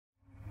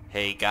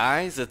Hey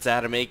guys, it's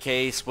Adam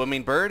aka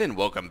Swimming Bird and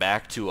welcome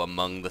back to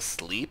Among the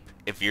Sleep.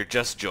 If you're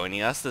just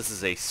joining us, this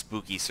is a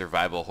spooky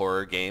survival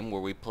horror game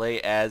where we play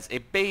as a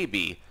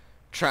baby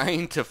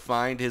trying to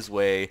find his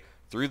way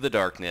through the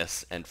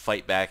darkness and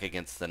fight back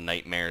against the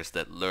nightmares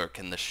that lurk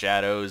in the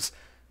shadows.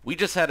 We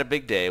just had a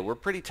big day. We're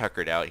pretty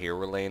tuckered out here.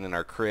 We're laying in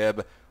our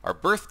crib.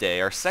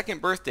 Our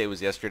second birthday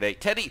was yesterday.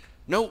 Teddy!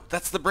 No,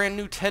 that's the brand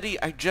new Teddy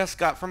I just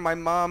got from my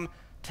mom.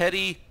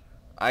 Teddy!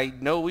 I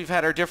know we've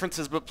had our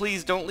differences, but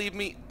please don't leave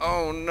me.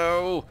 Oh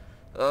no.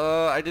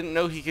 I didn't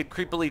know he could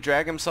creepily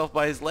drag himself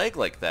by his leg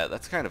like that.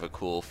 That's kind of a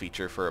cool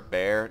feature for a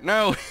bear.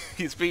 No,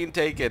 he's being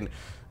taken.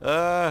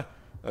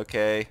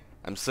 Okay.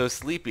 I'm so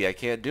sleepy I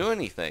can't do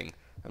anything.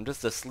 I'm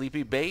just a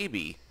sleepy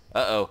baby.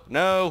 Uh-oh.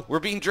 No, we're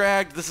being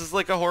dragged. This is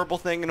like a horrible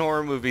thing in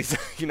horror movies.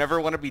 You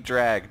never want to be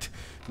dragged.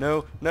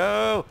 No,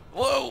 no.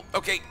 Whoa.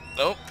 Okay.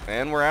 Oh,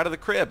 and we're out of the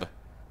crib.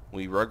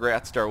 We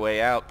Rugratsed our way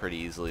out pretty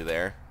easily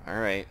there. All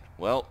right.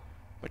 Well,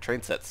 my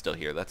train set's still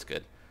here. That's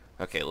good.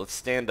 Okay, let's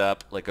stand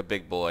up like a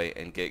big boy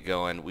and get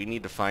going. We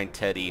need to find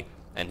Teddy,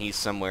 and he's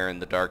somewhere in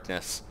the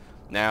darkness.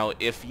 Now,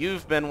 if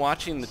you've been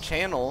watching the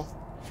channel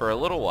for a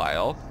little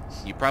while,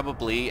 you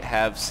probably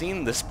have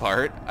seen this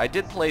part. I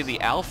did play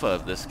the alpha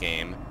of this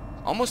game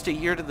almost a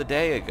year to the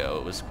day ago.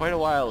 It was quite a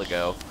while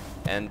ago,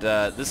 and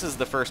this is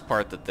the first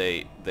part that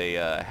they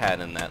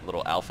had in that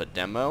little alpha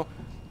demo.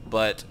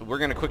 But we're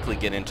going to quickly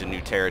get into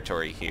new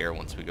territory here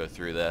once we go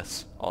through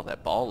this. Oh,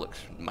 that ball looks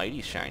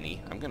mighty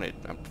shiny. I'm going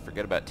to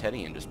forget about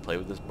Teddy and just play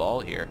with this ball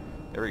here.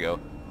 There we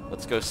go.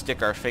 Let's go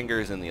stick our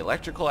fingers in the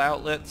electrical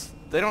outlets.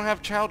 They don't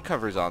have child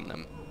covers on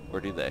them. Or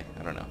do they?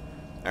 I don't know.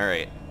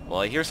 Alright. Well,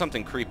 I hear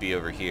something creepy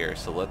over here,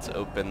 so let's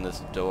open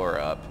this door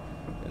up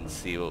and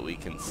see what we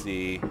can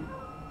see.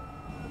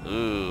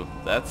 Ooh,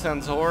 that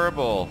sounds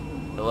horrible.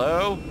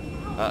 Hello?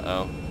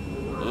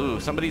 Uh-oh. Ooh,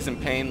 somebody's in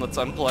pain. Let's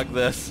unplug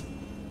this.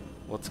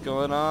 What's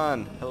going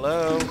on?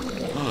 Hello?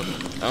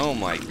 Oh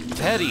my...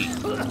 Teddy!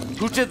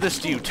 Who did this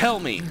to you? Tell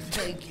me!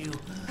 Thank you.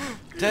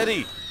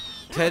 Teddy!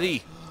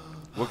 Teddy!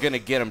 We're gonna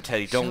get him,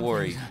 Teddy. Don't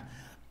worry.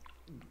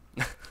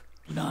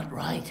 Not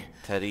right.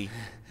 Teddy.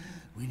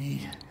 We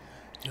need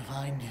to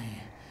find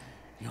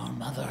your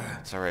mother.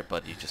 It's alright,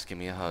 buddy. Just give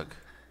me a hug.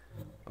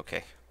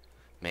 Okay.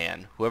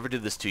 Man, whoever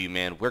did this to you,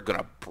 man, we're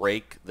gonna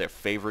break their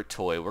favorite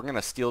toy. We're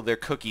gonna steal their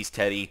cookies,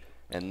 Teddy.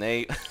 And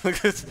they... Look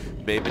at this.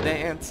 Baby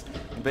dance.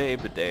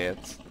 Baby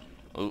dance.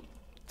 Oh,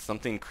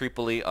 something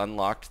creepily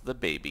unlocked the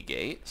baby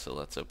gate. So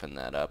let's open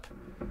that up.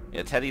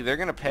 Yeah, Teddy, they're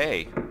gonna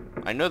pay.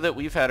 I know that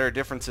we've had our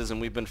differences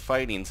and we've been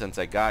fighting since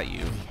I got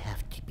you. We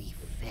have to be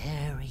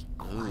very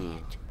quiet.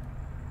 Ooh.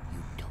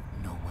 You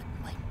don't know what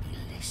might be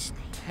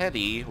listening.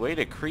 Teddy, way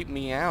to creep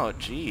me out.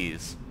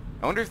 Jeez.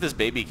 I wonder if this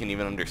baby can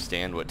even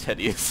understand what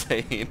Teddy is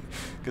saying.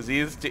 Because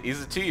he's a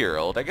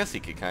 2-year-old. I guess he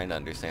could kind of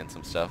understand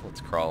some stuff.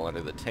 Let's crawl under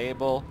the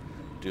table.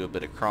 Do a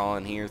bit of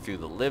crawling here through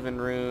the living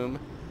room.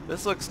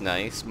 This looks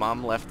nice.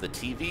 Mom left the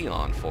TV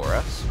on for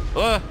us.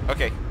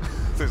 Okay.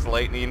 There's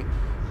lightning.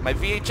 My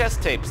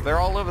VHS tapes, they're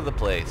all over the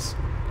place.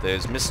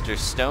 There's Mr.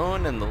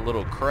 Stone and the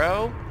Little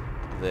Crow.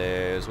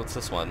 There's, what's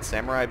this one?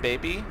 Samurai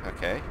Baby?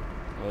 Okay.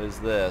 What is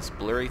this?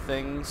 Blurry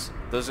things?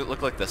 Those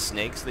look like the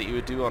snakes that you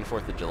would do on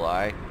 4th of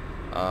July.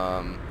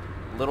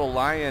 Little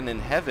Lion in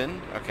Heaven.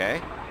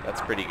 Okay.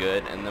 That's pretty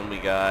good. And then we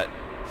got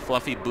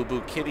Fluffy Boo Boo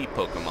Kitty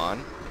Pokemon.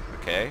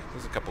 Okay,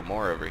 there's a couple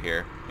more over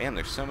here. Man,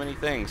 there's so many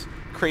things.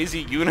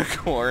 Crazy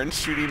unicorn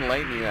shooting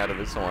lightning out of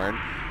his horn.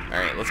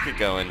 Alright, let's get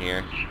going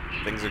here.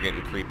 Things are getting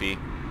creepy.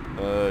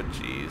 Oh,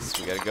 jeez.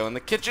 We gotta go in the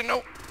kitchen.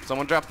 Nope!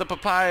 Someone dropped the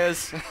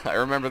papayas. I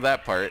remember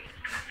that part.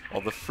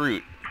 All the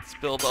fruit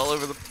spilled all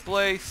over the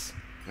place.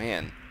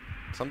 Man,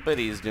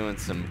 somebody's doing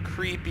some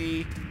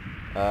creepy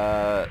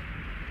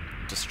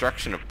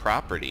destruction of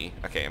property.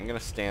 Okay, I'm gonna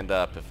stand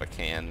up if I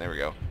can. There we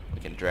go. We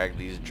can drag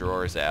these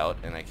drawers out,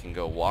 and I can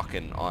go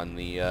walking on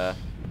the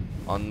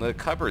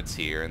cupboards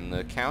here and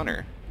the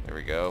counter. There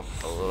we go.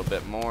 A little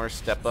bit more.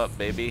 Step up,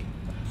 baby.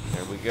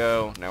 There we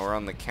go. Now we're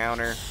on the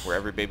counter where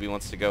every baby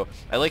wants to go.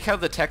 I like how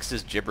the text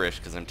is gibberish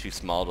because I'm too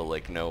small to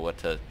like know what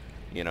to,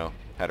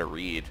 how to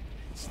read.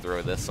 Let's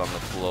throw this on the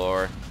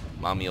floor.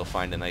 Mommy will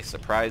find a nice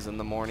surprise in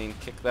the morning.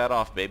 Kick that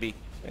off, baby.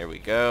 There we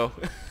go.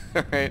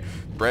 Alright,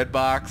 bread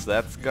box,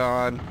 that's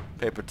gone.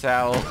 Paper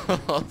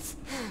towels.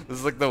 This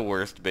is like the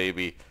worst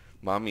baby.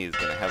 Mommy is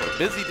gonna have a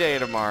busy day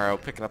tomorrow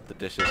picking up the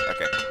dishes.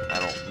 Okay,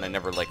 I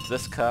never liked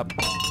this cup.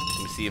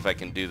 Let me see if I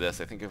can do this.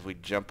 I think if we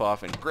jump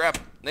off and grab,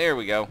 there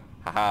we go.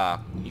 Haha.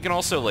 You can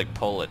also like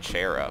pull a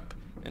chair up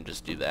and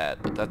just do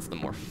that, but that's the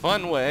more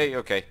fun way.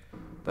 Okay,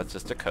 that's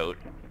just a coat.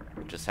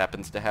 It just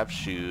happens to have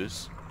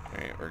shoes.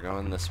 Alright, we're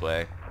going this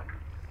way.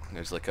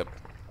 There's like a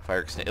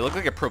fire extinguisher. It looked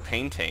like a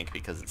propane tank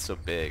because it's so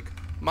big.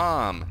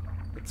 Mom!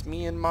 It's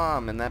me and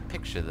Mom in that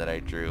picture that I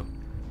drew.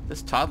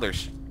 This toddler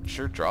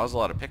sure draws a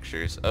lot of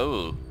pictures.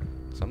 Oh,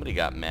 somebody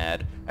got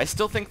mad. I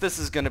still think this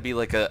is going to be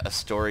like a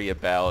story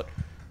about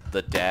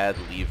the dad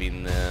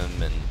leaving them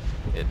and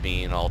it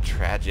being all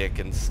tragic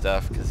and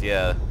stuff. Because,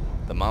 yeah,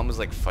 the mom was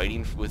like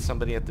fighting with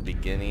somebody at the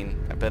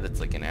beginning. I bet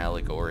it's like an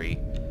allegory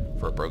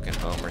for a broken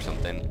home or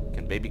something.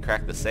 Can baby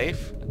crack the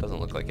safe? It doesn't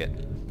look like it.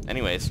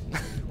 Anyways,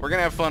 we're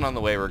gonna have fun on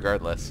the way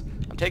regardless.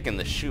 I'm taking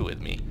this shoe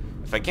with me.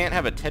 If I can't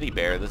have a teddy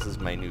bear, this is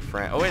my new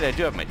friend. Oh wait, I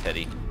do have my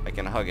teddy. I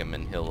can hug him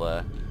and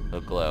he'll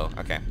glow.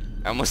 Okay.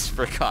 I almost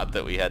forgot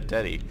that we had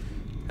Teddy.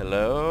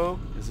 Hello?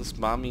 Is this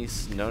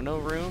Mommy's no-no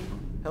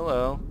room?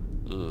 Hello?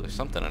 Ooh, there's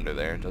something under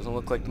there. Doesn't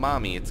look like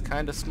Mommy. It's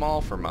kind of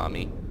small for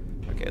Mommy.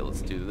 Okay,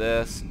 let's do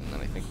this, and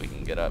then I think we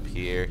can get up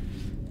here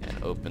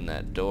and open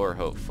that door,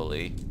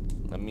 hopefully.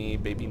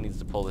 Baby needs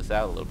to pull this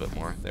out a little bit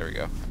more. There we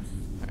go.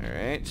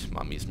 Alright,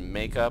 Mommy's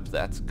makeup,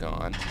 that's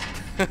gone.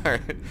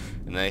 Alright,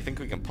 and then I think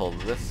we can pull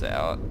this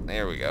out.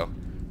 There we go.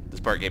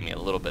 This part gave me a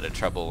little bit of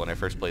trouble when I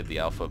first played the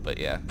alpha, but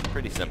yeah,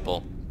 pretty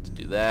simple. Let's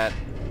do that.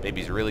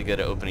 Baby's really good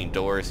at opening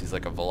doors. He's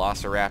like a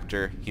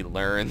velociraptor. He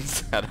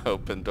learns how to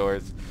open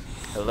doors.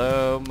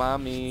 Hello,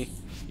 Mommy.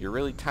 You're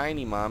really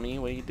tiny, Mommy.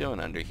 What are you doing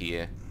under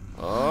here?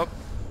 Oh,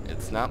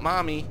 it's not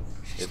Mommy.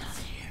 It's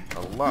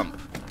a lump.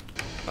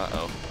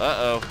 Uh-oh.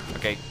 Uh-oh.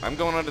 Okay, I'm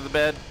going under the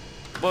bed.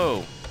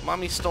 Whoa,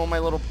 Mommy stole my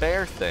little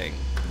bear thing.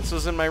 This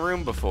was in my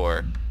room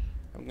before.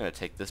 I'm gonna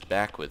take this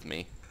back with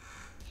me.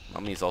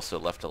 Mommy's also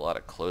left a lot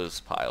of clothes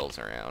piles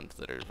around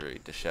that are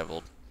very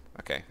disheveled.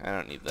 Okay, I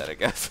don't need that, I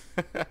guess.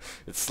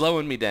 It's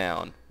slowing me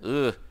down.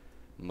 Ugh.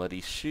 Muddy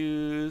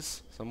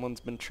shoes. Someone's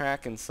been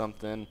tracking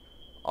something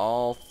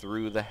all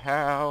through the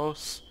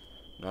house.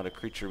 Not a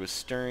creature was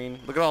stirring.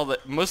 Look at all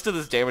that. Most of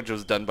this damage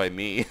was done by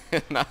me,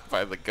 not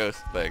by the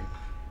ghost thing.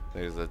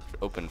 There's an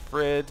open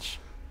fridge.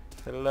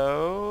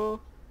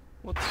 Hello?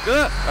 What's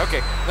good?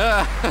 Okay.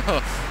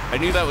 I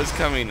knew that was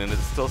coming and it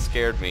still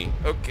scared me.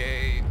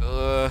 Okay.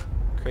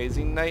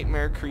 Crazy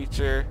nightmare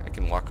creature. I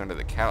can walk under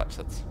the couch.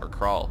 Or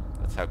crawl.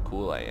 That's how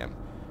cool I am.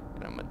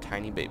 And I'm a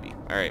tiny baby.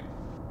 Alright.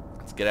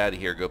 Let's get out of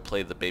here. Go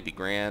play the baby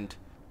grand.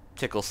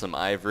 Tickle some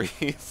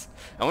ivories.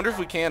 I wonder if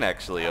we can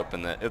actually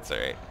open that. It's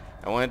alright.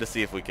 I wanted to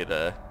see if we could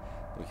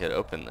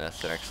open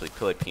this and actually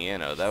play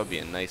piano. That would be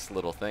a nice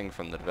little thing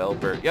from the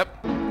developer.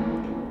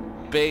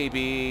 Yep.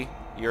 Baby.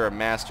 You're a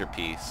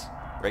masterpiece.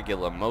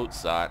 Regular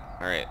Mozart.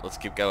 Alright, let's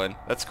keep going.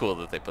 That's cool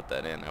that they put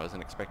that in. I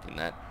wasn't expecting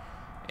that.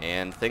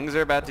 And things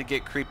are about to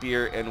get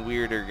creepier and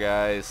weirder,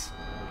 guys.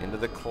 Into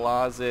the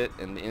closet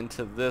and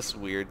into this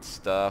weird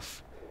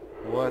stuff.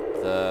 What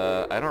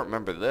the... I don't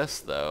remember this,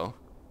 though.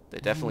 They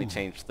definitely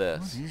changed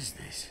this. What is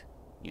this?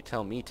 You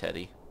tell me,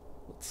 Teddy.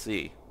 Let's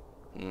see.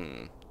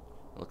 It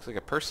looks like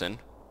a person.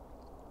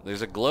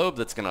 There's a globe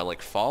that's gonna,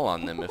 like, fall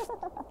on them if...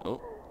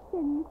 Oh.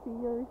 Can you see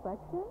your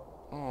reflection?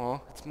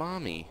 Oh, it's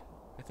Mommy.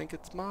 I think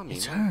it's Mommy.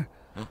 It's her.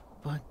 Huh?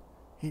 But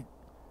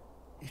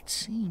it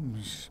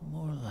seems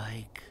more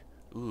like...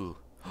 Ooh.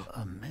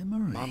 A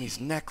memory. Mommy's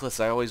necklace.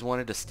 I always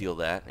wanted to steal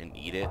that and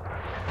eat it.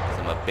 'Cause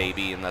I'm a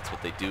baby and that's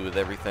what they do with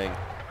everything.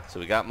 So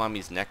we got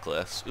Mommy's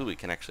necklace. Ooh, we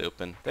can actually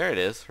open. There it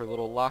is. Her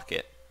little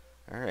locket.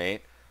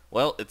 Alright.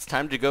 Well, it's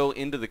time to go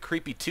into the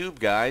creepy tube,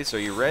 guys. Are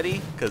you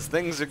ready? Because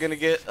things are going to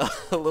get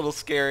a little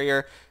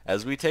scarier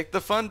as we take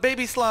the fun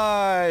baby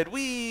slide.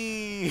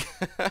 Whee!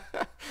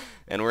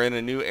 And we're in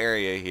a new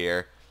area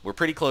here. We're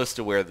pretty close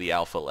to where the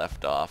alpha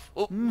left off.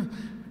 Oh.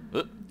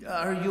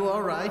 Are you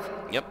all right?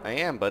 Yep, I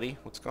am, buddy.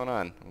 What's going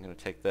on? I'm going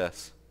to take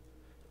this.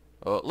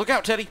 Oh, look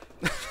out, Teddy!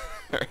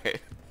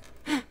 Alright.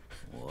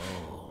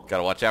 Whoa.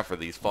 Gotta watch out for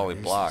these falling What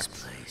is blocks.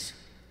 this place?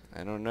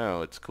 I don't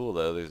know. It's cool,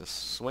 though. There's a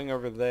swing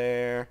over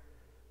there.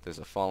 There's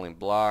a falling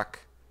block.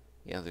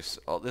 Yeah, there's...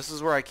 Oh, this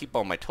is where I keep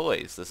all my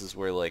toys. This is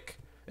where, like...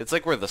 It's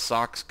like where the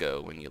socks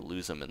go when you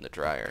lose them in the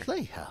dryer.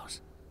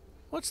 Playhouse?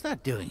 What's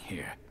that doing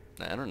here?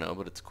 I don't know,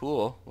 but it's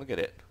cool. Look at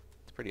it.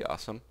 It's pretty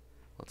awesome.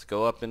 Let's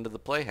go up into the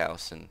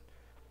playhouse and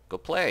go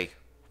play.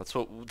 That's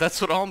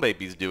what all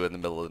babies do in the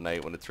middle of the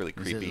night when it's really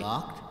creepy. Is it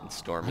locked? And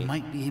stormy. I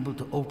might be able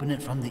to open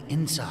it from the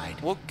inside.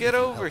 Well, get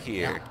over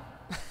here.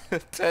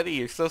 Teddy,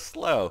 you're so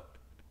slow.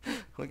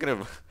 Look at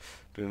him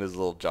doing his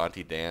little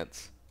jaunty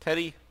dance.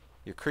 Teddy,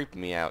 you're creeping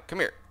me out. Come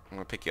here. I'm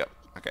going to pick you up.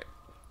 Okay.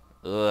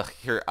 Ugh,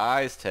 your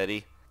eyes,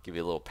 Teddy. Give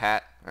you a little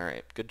pat. All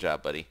right, good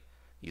job, buddy.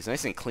 He's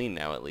nice and clean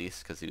now, at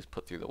least, because he was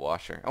put through the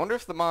washer. I wonder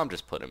if the mom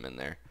just put him in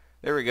there.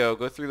 There we go.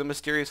 Go through the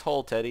mysterious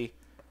hole, Teddy.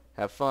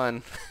 Have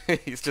fun.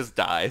 He just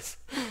dies.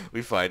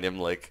 We find him,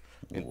 like,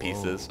 in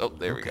pieces. Oh,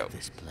 there we go. Look at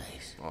this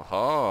place.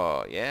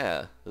 Oh,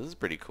 yeah. This is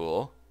pretty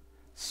cool.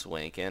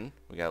 Swanking.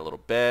 We got a little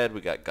bed. We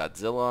got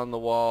Godzilla on the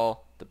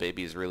wall. The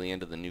baby's really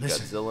into the new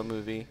Godzilla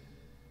movie.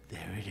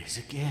 There it is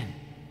again.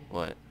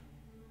 What?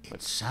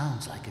 It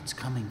sounds like it's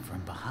coming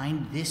from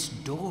behind this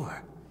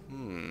door.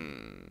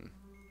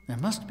 There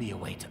must be a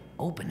way to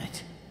open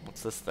it.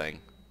 What's this thing?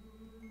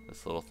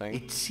 This little thing?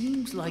 It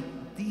seems like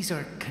these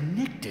are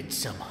connected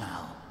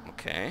somehow.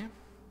 Okay.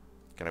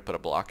 Can I put a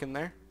block in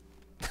there?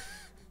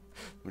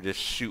 We just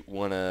shoot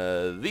one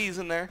of these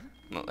in there?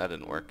 No, that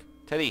didn't work.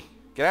 Teddy,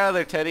 get out of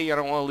there, Teddy. I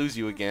don't want to lose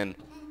you again.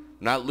 I'm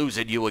not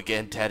losing you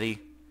again, Teddy.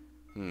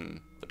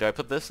 Do I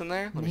put this in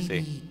there? Let me see.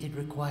 Maybe it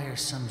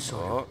requires some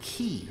sort of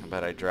key. How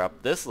about I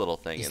drop this little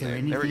thing Is in there there?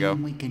 anything There we go.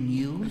 we can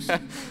use?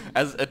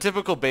 As a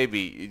typical baby,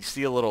 you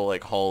see a little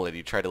like hole and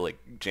you try to like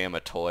jam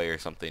a toy or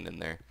something in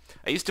there.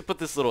 I used to put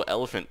this little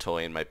elephant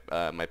toy in my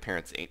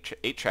parents'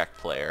 8-track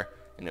player,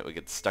 and it would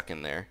get stuck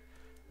in there.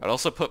 I'd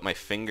also put my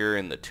finger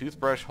in the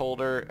toothbrush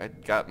holder. I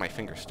got my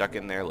finger stuck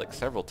in there like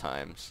several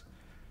times.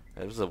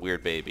 It was a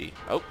weird baby.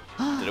 Oh,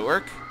 did it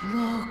work?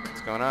 Look.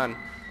 What's going on?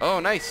 Oh,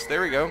 nice.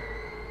 There we go.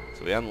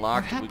 So we What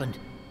unlocked. happened?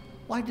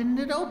 Why didn't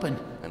it open?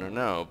 I don't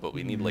know, but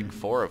we need like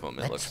 4 of them,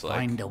 it Let's looks like.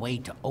 find a way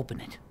to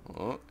open it.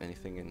 Oh,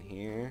 anything in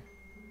here?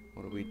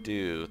 What do we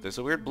do? There's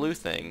a weird blue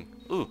thing.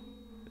 Ooh,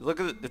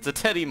 look at it. It's a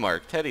Teddy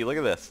mark. Teddy, look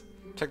at this.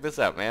 Check this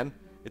out, man.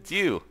 It's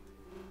you.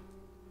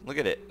 Look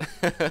at it.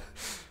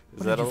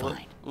 What did you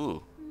find?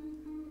 Ooh.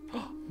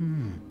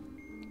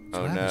 It's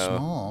Oh, rather no.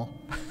 small,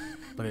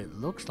 but it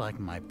looks like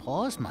my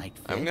paws might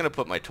fit. I'm gonna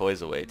put my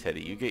toys away,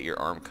 Teddy. You get your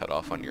arm cut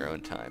off on your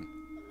own time.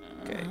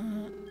 Okay.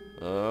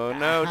 Oh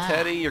no, Aha.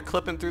 Teddy, you're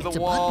clipping through It's the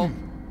a wall.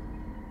 button.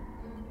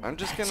 I'm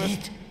just That's gonna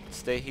it.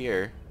 stay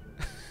here.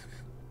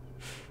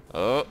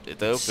 Oh, it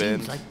Seems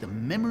opened. like the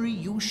memory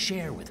you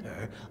share with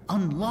her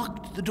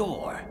unlocked the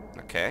door.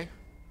 Okay.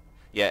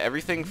 Yeah,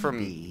 everything from...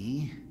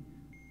 Maybe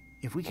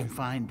if we can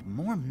find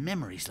more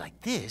memories like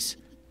this,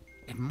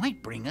 it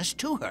might bring us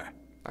to her.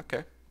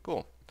 Okay,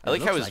 cool. I It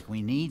like how looks like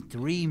we need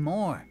 3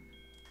 more.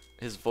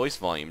 his voice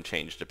volume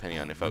changed depending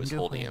on if I was Wonder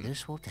holding where him.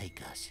 this will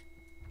take us.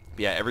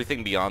 Yeah,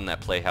 everything beyond that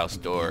playhouse To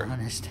be door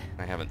honest,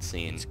 I haven't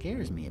seen. it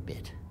scares me a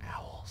bit.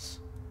 Owls.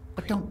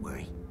 But don't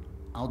worry,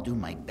 I'll do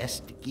my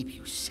best to keep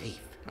you safe.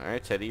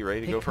 Alright, Teddy, you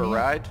ready to go Pick for a me up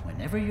ride?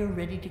 whenever you're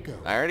ready to go.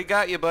 I already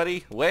got you,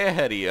 buddy. Way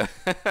ahead of you.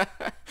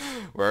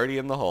 We're already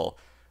in the hole.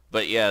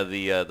 But yeah,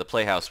 the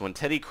playhouse, when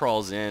Teddy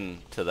crawls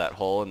in to that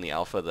hole in the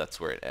alpha, that's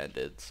where it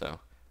ended.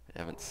 So I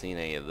haven't seen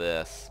any of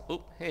this.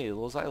 Oh, hey, a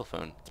little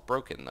xylophone. It's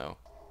broken, though.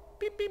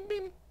 Beep, beep,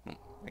 beep.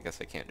 I guess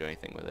I can't do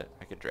anything with it.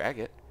 I could drag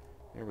it.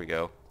 There we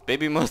go.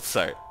 Baby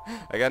Mozart.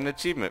 I got an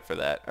achievement for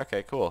that.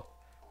 Okay, cool.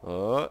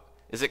 Oh,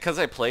 is it because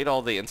I played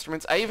all the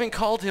instruments? I even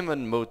called him a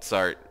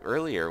Mozart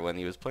earlier when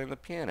he was playing the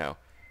piano.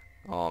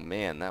 Oh,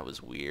 man, that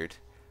was weird.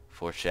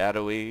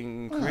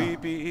 Foreshadowing, Well,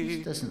 creepy.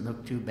 This doesn't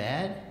look too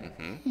bad.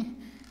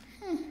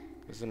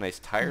 There's a nice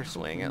tire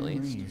swing, at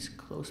least. Memory is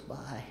close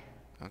by.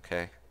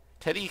 Okay.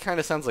 Teddy kind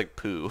of sounds like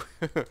Pooh.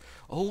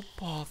 Oh,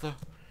 bother.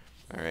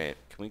 Alright,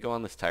 can we go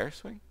on this tire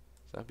swing?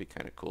 That'd be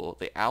kind of cool.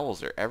 The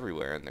owls are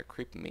everywhere, and they're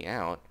creeping me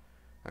out.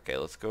 Okay,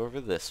 let's go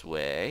over this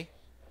way.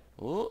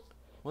 Ooh,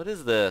 what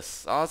is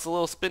this? Oh, it's a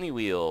little spinny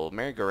wheel,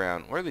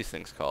 merry-go-round. What are these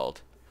things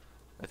called?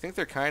 I think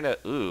they're kind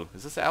of... Ooh,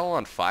 is this owl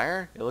on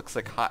fire? It looks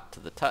like hot to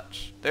the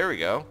touch. There we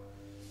go.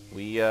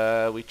 We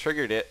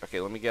triggered it.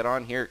 Okay, let me get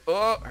on here.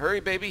 Oh, hurry,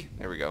 baby.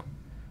 There we go.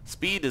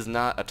 Speed is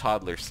not a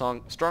toddler's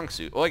strong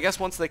suit. Well, I guess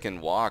once they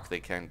can walk, they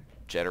can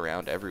jet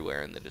around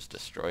everywhere and they just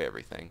destroy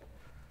everything.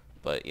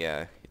 But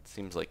yeah, it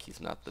seems like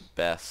he's not the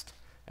best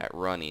at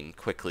running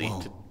quickly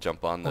Whoa. to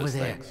jump on Over those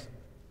there. things.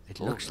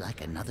 It Ooh. looks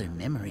like another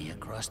memory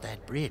across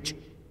that bridge.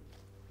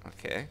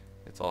 Okay,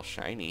 it's all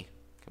shiny.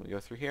 Can we go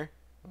through here?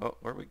 Oh,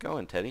 where are we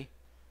going, Teddy?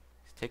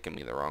 He's taking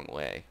me the wrong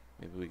way.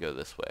 Maybe we go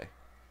this way.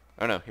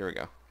 Oh no, here we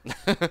go.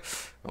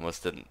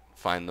 Almost didn't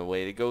find the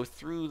way to go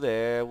through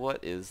there.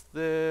 What is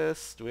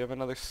this? Do we have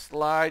another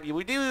slide? Yeah,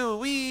 we do!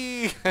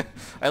 Whee!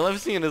 I love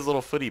seeing his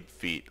little footy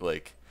feet.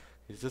 Like,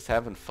 he's just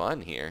having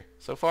fun here.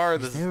 So far,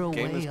 Is this there a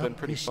game way has been up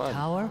pretty this fun.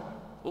 tower?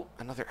 Oh,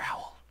 another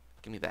owl.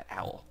 Give me that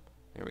owl.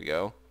 There we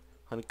go.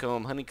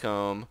 Honeycomb,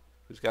 honeycomb.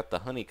 Who's got the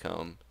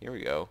honeycomb? Here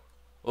we go.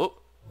 Oh,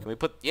 can we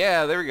put...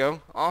 Yeah, there we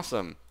go.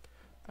 Awesome.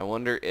 I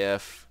wonder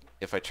if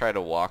I try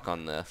to walk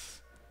on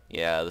this.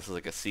 Yeah, this is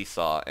like a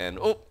seesaw. And,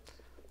 oh,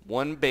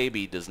 1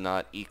 baby does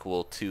not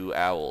equal 2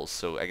 owls.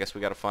 So I guess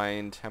we got to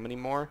find how many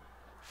more?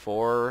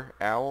 4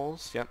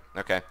 owls? Yep.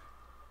 Okay.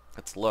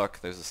 Let's look.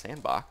 There's a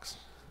sandbox.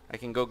 I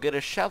can go get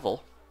a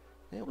shovel.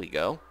 There we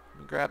go.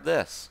 Let me grab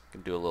this. I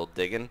can do a little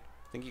digging.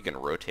 I think you can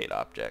rotate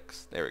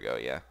objects. There we go,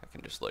 yeah. I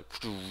can just like...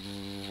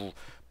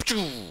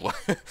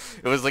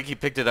 It was like he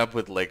picked it up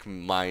with like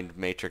mind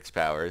matrix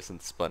powers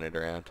and spun it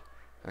around.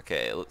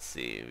 Okay, let's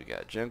see. We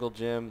got jungle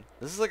gym.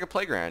 This is like a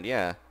playground,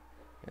 yeah.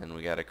 And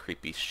we got a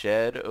creepy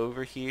shed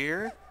over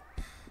here.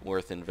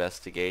 Worth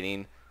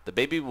investigating. The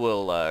baby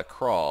will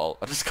crawl.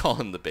 I'll just call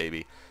him the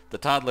baby. The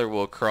toddler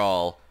will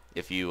crawl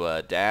if you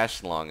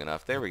dash long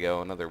enough. There we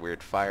go. Another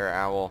weird fire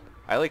owl.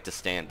 I like to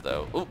stand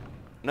though. Oop.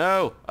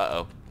 No.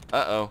 Uh-oh.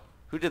 Uh-oh.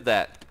 Who did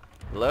that?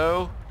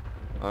 Hello?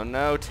 Oh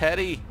no,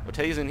 Teddy. Oh,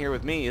 Teddy's in here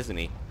with me, isn't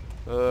he?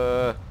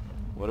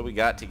 What do we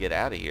got to get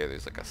out of here?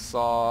 There's like a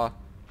saw.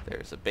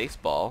 There's a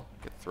baseball.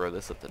 Could throw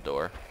this at the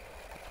door.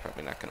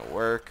 Probably not gonna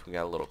work. We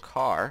got a little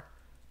car.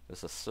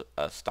 This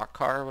a stock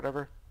car or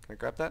whatever. Can I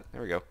grab that?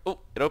 There we go. Oh,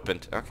 it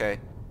opened. Okay.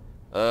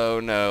 Oh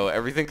no,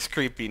 everything's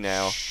creepy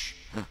now. Shh.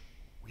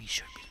 We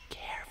should be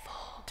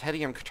careful.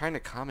 Teddy, I'm trying to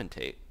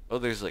commentate. Oh,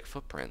 there's like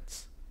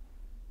footprints.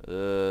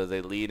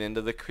 They lead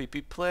into the creepy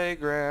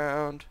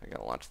playground. I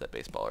gotta launch that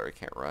baseball or I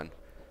can't run.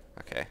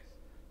 Okay.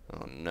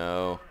 Oh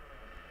no.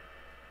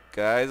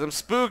 Guys, I'm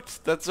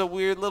spooked. That's a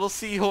weird little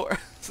seahorse.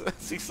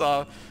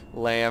 Seesaw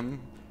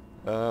lamb.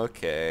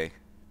 Okay.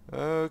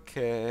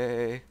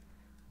 Okay.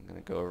 I'm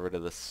gonna go over to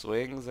the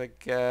swings, I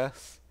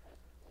guess.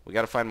 We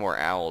gotta find more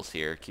owls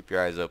here. Keep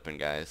your eyes open,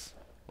 guys.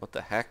 What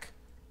the heck?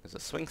 There's a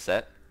swing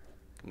set.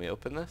 Can we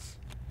open this?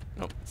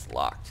 Nope, it's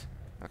locked.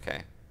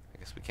 Okay, I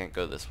guess we can't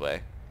go this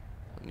way.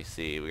 Let me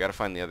see. We gotta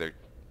find the other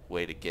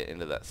way to get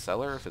into that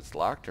cellar if it's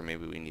locked, or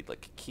maybe we need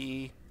like a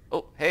key.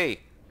 Oh,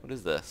 hey! What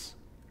is this?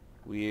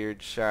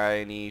 Weird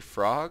shiny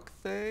frog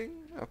thing?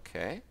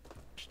 Okay.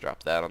 Just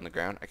drop that on the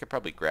ground. I could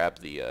probably grab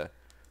the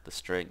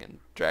string and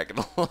drag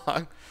it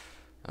along.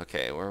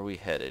 Okay, where are we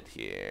headed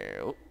here?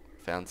 Oh,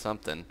 found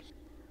something.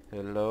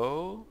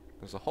 Hello?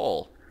 There's a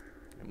hole.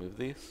 Can I move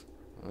these?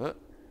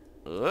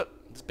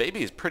 This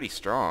baby is pretty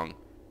strong.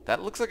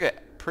 That looks like a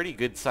pretty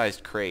good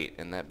sized crate,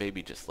 and that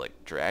baby just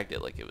like dragged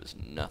it like it was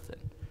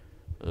nothing.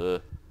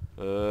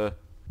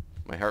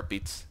 My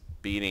heartbeat's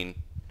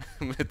beating.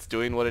 It's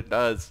doing what it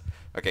does.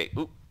 Okay,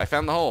 oop, I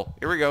found the hole.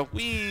 Here we go.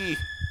 Whee!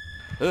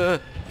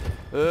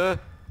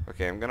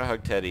 Okay, I'm gonna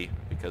hug Teddy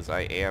because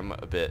I am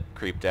a bit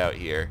creeped out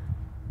here.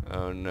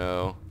 Oh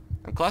no.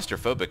 I'm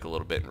claustrophobic a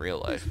little bit in real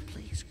life. This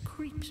place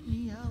creeps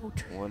me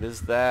out. What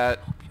is that?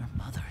 Hope your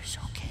mother is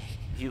okay.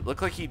 He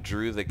looked like he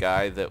drew the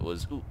guy that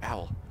was... Ooh,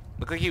 owl.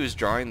 Looked like he was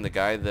drawing the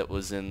guy that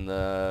was in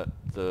the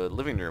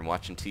living room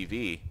watching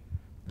TV.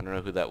 I don't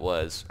know who that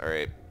was.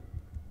 Alright.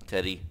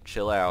 Teddy,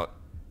 chill out.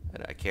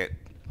 I can't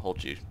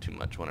hold you too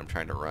much when I'm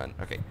trying to run.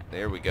 Okay,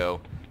 there we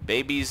go.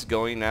 Babies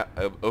going out,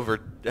 over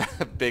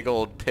big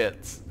old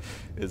pits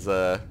is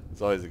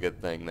always a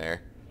good thing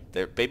there.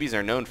 Babies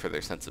are known for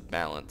their sense of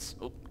balance.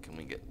 Oh, can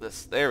we get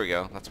this? There we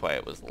go. That's why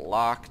it was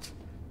locked.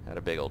 Had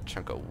a big old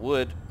chunk of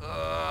wood.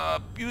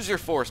 Use your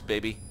force,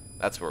 baby.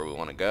 That's where we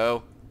want to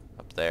go.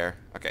 Up there.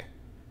 Okay.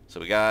 So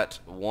we got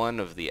one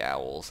of the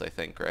owls, I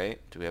think, right?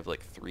 Do we have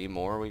like 3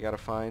 more we gotta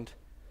find?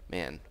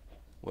 Man,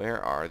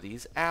 where are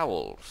these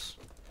owls?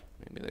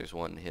 Maybe there's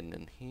one hidden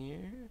in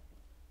here.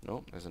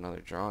 Nope, there's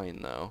another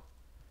drawing though.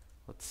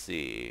 Let's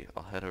see.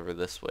 I'll head over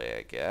this way,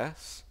 I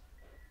guess.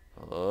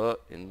 Oh,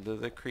 into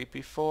the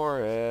creepy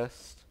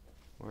forest.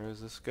 Where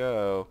does this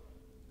go?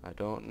 I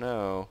don't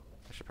know.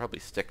 I should probably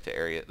stick to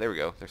area. There we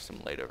go. There's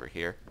some light over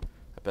here.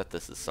 I bet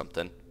this is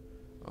something.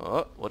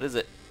 Oh, what is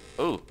it?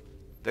 Oh,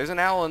 there's an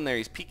owl in there.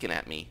 He's peeking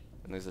at me.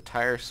 And there's a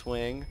tire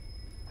swing.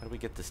 How do we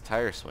get this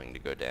tire swing to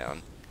go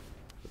down?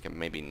 We can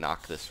maybe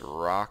knock this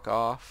rock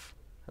off.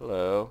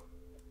 Hello.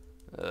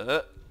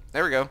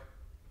 There we go.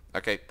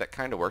 Okay, that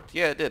kind of worked.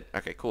 Yeah, it did.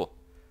 Okay, cool.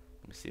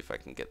 Let me see if I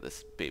can get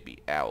this baby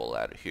owl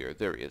out of here.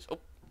 There he is.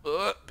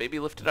 Oh, baby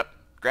lifted up.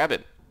 Grab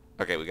it.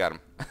 Okay, we got him.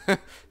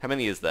 How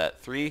many is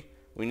that? 3?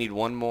 We need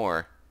 1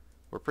 more.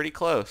 We're pretty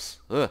close.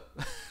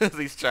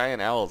 These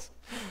giant owls.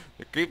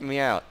 They're creeping me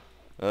out.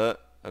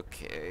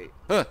 Okay.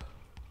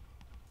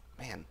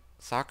 Man,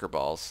 soccer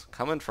balls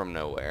coming from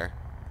nowhere.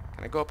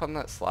 Can I go up on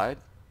that slide?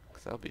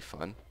 Because that'll be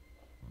fun.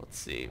 Let's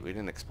see. We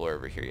didn't explore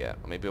over here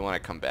yet. Maybe when I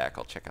come back,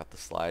 I'll check out the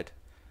slide.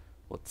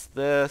 What's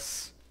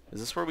this? Is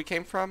this where we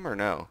came from or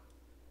no?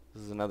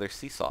 This is another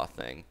seesaw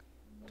thing.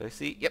 Did I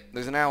see? Yep,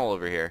 there's an owl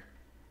over here.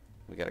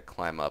 We gotta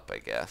climb up, I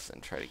guess,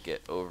 and try to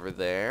get over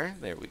there.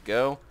 There we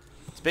go.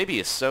 This baby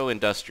is so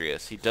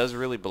industrious. He does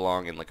really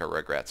belong in like a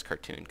Rugrats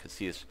cartoon because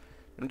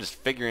I'm just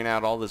figuring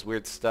out all this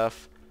weird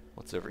stuff.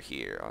 What's over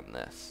here on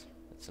this?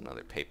 It's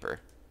another paper.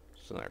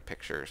 It's another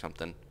picture or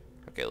something.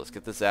 Okay, let's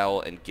get this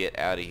owl and get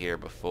out of here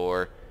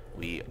before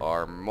we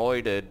are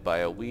moited by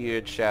a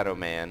weird shadow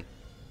man.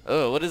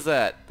 Oh, what is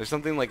that? There's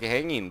something like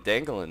hanging,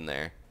 dangling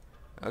there.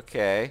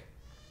 Okay.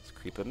 It's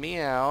creeping me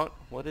out.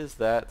 What is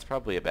that? It's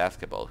probably a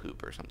basketball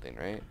hoop or something,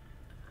 right?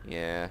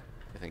 Yeah,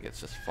 I think it's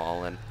just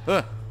fallen.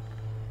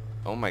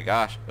 Oh my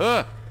gosh.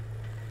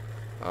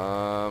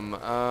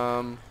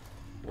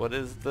 What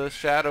is the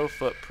shadow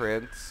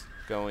footprints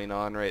going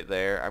on right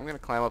there? I'm gonna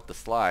climb up the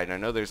slide. I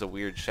know there's a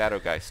weird shadow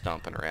guy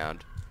stomping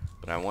around,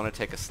 but I want to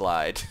take a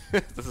slide.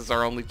 This is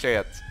our only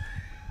chance.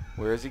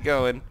 Where is he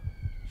going?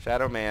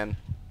 Shadow man.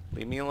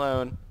 Leave me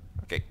alone.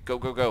 Okay, go,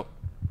 go, go.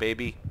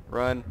 Baby,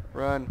 run,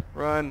 run,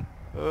 run.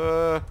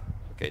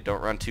 Okay,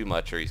 don't run too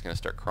much or he's going to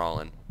start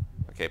crawling.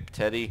 Okay,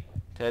 Teddy,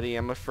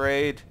 I'm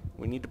afraid.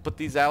 We need to put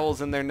these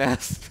owls in their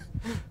nest.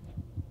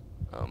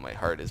 Oh, my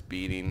heart is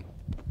beating.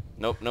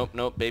 Nope, nope,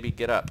 nope. Baby,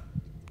 get up.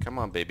 Come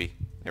on, baby.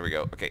 There we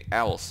go. Okay,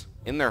 owls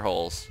in their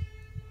holes.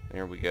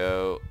 There we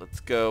go. Let's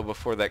go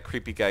before that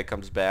creepy guy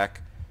comes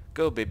back.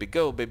 Go, baby,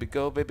 go, baby,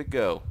 go, baby,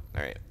 go.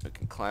 All right, we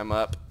can climb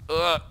up.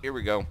 Here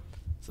we go.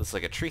 So it's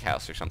like a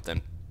treehouse or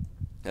something.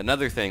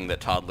 Another thing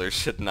that toddlers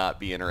should not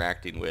be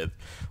interacting with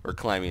or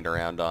climbing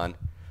around on.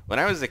 When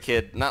I was a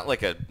kid, not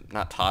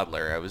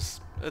toddler, I was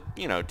a,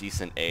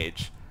 decent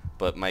age,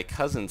 but my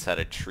cousins had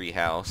a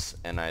treehouse,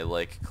 and I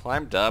like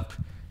climbed up,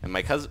 and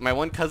my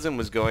one cousin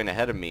was going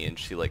ahead of me, and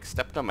she like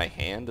stepped on my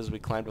hand as we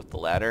climbed up the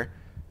ladder,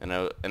 and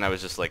I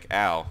was just like,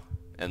 ow,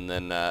 and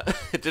then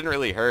it didn't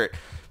really hurt.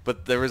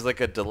 But there was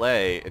like a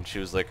delay, and she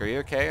was like, are you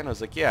okay? And I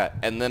was like, yeah.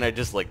 And then I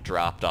just like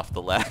dropped off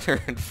the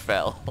ladder and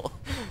fell.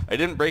 I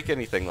didn't break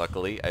anything,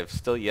 luckily. I've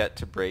still yet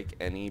to break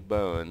any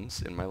bones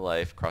in my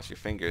life. Cross your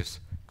fingers.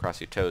 Cross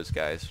your toes,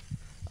 guys.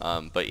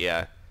 But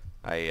yeah,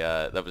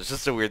 that was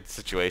just a weird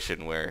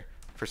situation where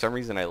for some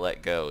reason I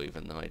let go,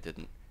 even though I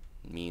didn't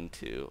mean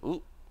to.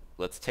 Ooh,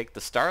 let's take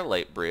the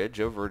Starlight Bridge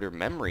over to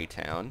Memory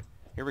Town.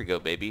 Here we go,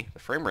 baby. The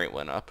frame rate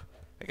went up.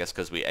 I guess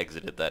because we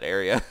exited that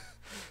area.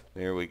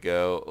 There we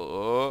go.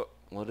 Oh,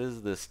 what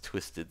is this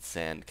twisted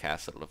sand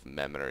castle of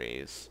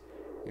memories?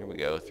 Here we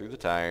go, through the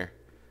tire.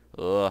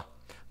 Ugh.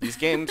 These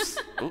games...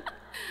 Ooh.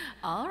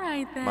 All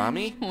right, then.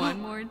 Mommy?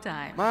 One more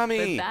time.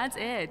 Mommy! But that's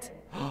it.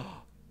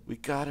 We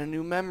got a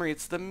new memory.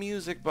 It's the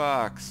music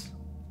box.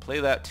 Play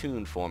that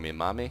tune for me,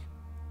 Mommy.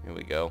 Here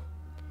we go.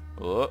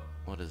 Oh,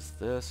 what is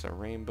this? A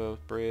rainbow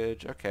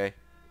bridge? Okay.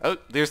 Oh,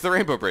 there's the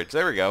rainbow bridge.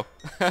 There we go.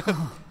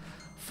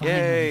 Finally.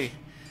 Yay.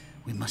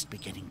 We must be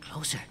getting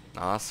closer.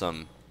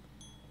 Awesome.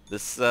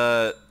 This,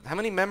 how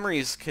many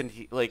memories can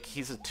he, like,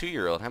 he's a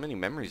 2-year-old. How many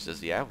memories does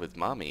he have with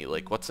Mommy?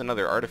 Like, what's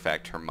another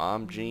artifact? Her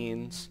mom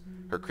jeans?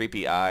 Her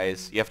creepy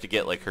eyes? You have to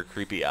get, like, her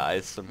creepy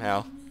eyes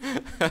somehow.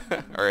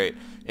 Alright,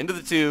 into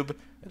the tube.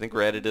 I think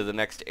we're headed to the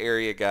next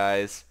area,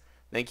 guys.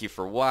 Thank you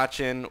for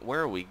watching.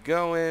 Where are we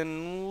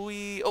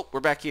going? Oh, we're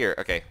back here.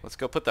 Okay, let's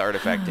go put the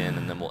artifact in,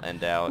 and then we'll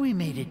end out. We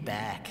made it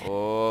back.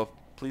 Oh,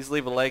 please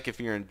leave a like if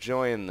you're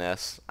enjoying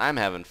this. I'm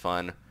having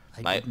fun.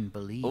 I didn't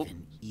believe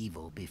in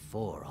evil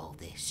before all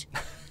this.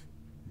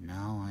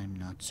 Now I'm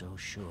not so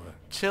sure.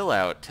 Chill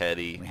out,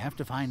 Teddy. We have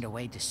to find a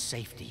way to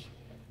safety.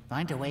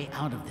 Find a way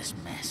out of this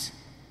mess.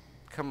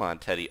 Come on,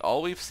 Teddy.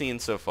 All we've seen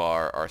so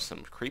far are some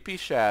creepy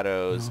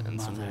shadows Oh,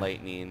 and some Mother.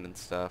 lightning and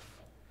stuff.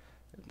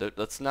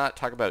 Let's not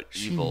talk about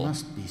evil. She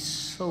must be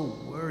so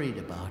worried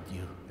about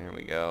you. There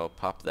we go.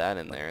 Pop that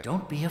in there.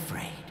 Don't be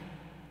afraid.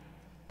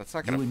 That's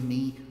not You gonna... and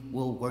me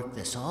will work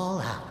this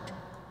all out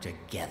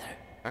together.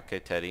 Okay,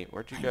 Teddy.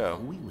 Where'd you I go? know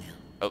we will.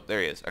 Oh,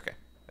 there he is. Okay.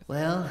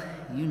 Well,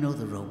 you know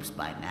the ropes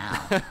by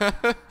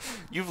now.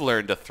 You've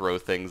learned to throw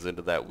things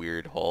into that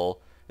weird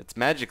hole. It's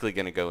magically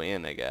going to go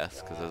in, I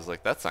guess, because I was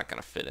like, that's not going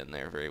to fit in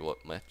there very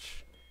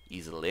much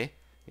easily.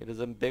 It is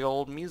a big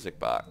old music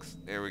box.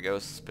 There we go.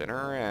 Spin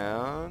her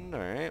around.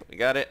 All right, we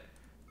got it.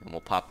 And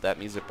we'll pop that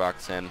music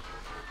box in.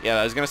 Yeah,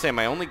 I was going to say,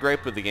 my only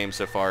gripe with the game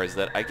so far is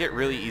that I get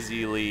really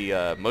easily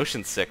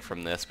motion sick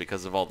from this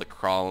because of all the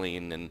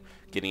crawling and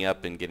getting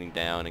up and getting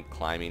down and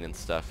climbing and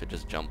stuff. It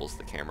just jumbles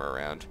the camera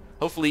around.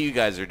 Hopefully you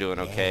guys are doing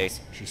okay.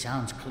 Yes, she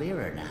sounds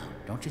clearer now,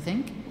 don't you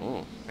think?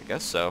 Oh, I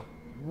guess so.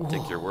 I'll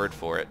take your word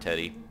for it,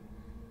 Teddy.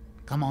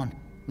 Come on,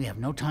 we have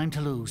no time to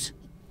lose.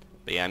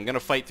 But yeah, I'm going to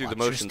fight through the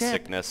Watch your motion step.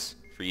 sickness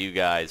for you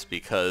guys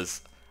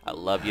because I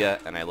love you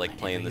and I like Whenever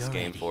playing this you're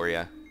game ready. for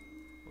you.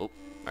 Oh,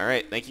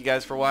 alright, thank you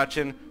guys for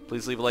watching.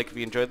 Please leave a like if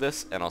you enjoyed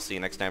this, and I'll see you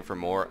next time for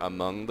more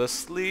Among the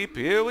Sleep.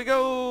 Here we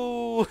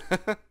go!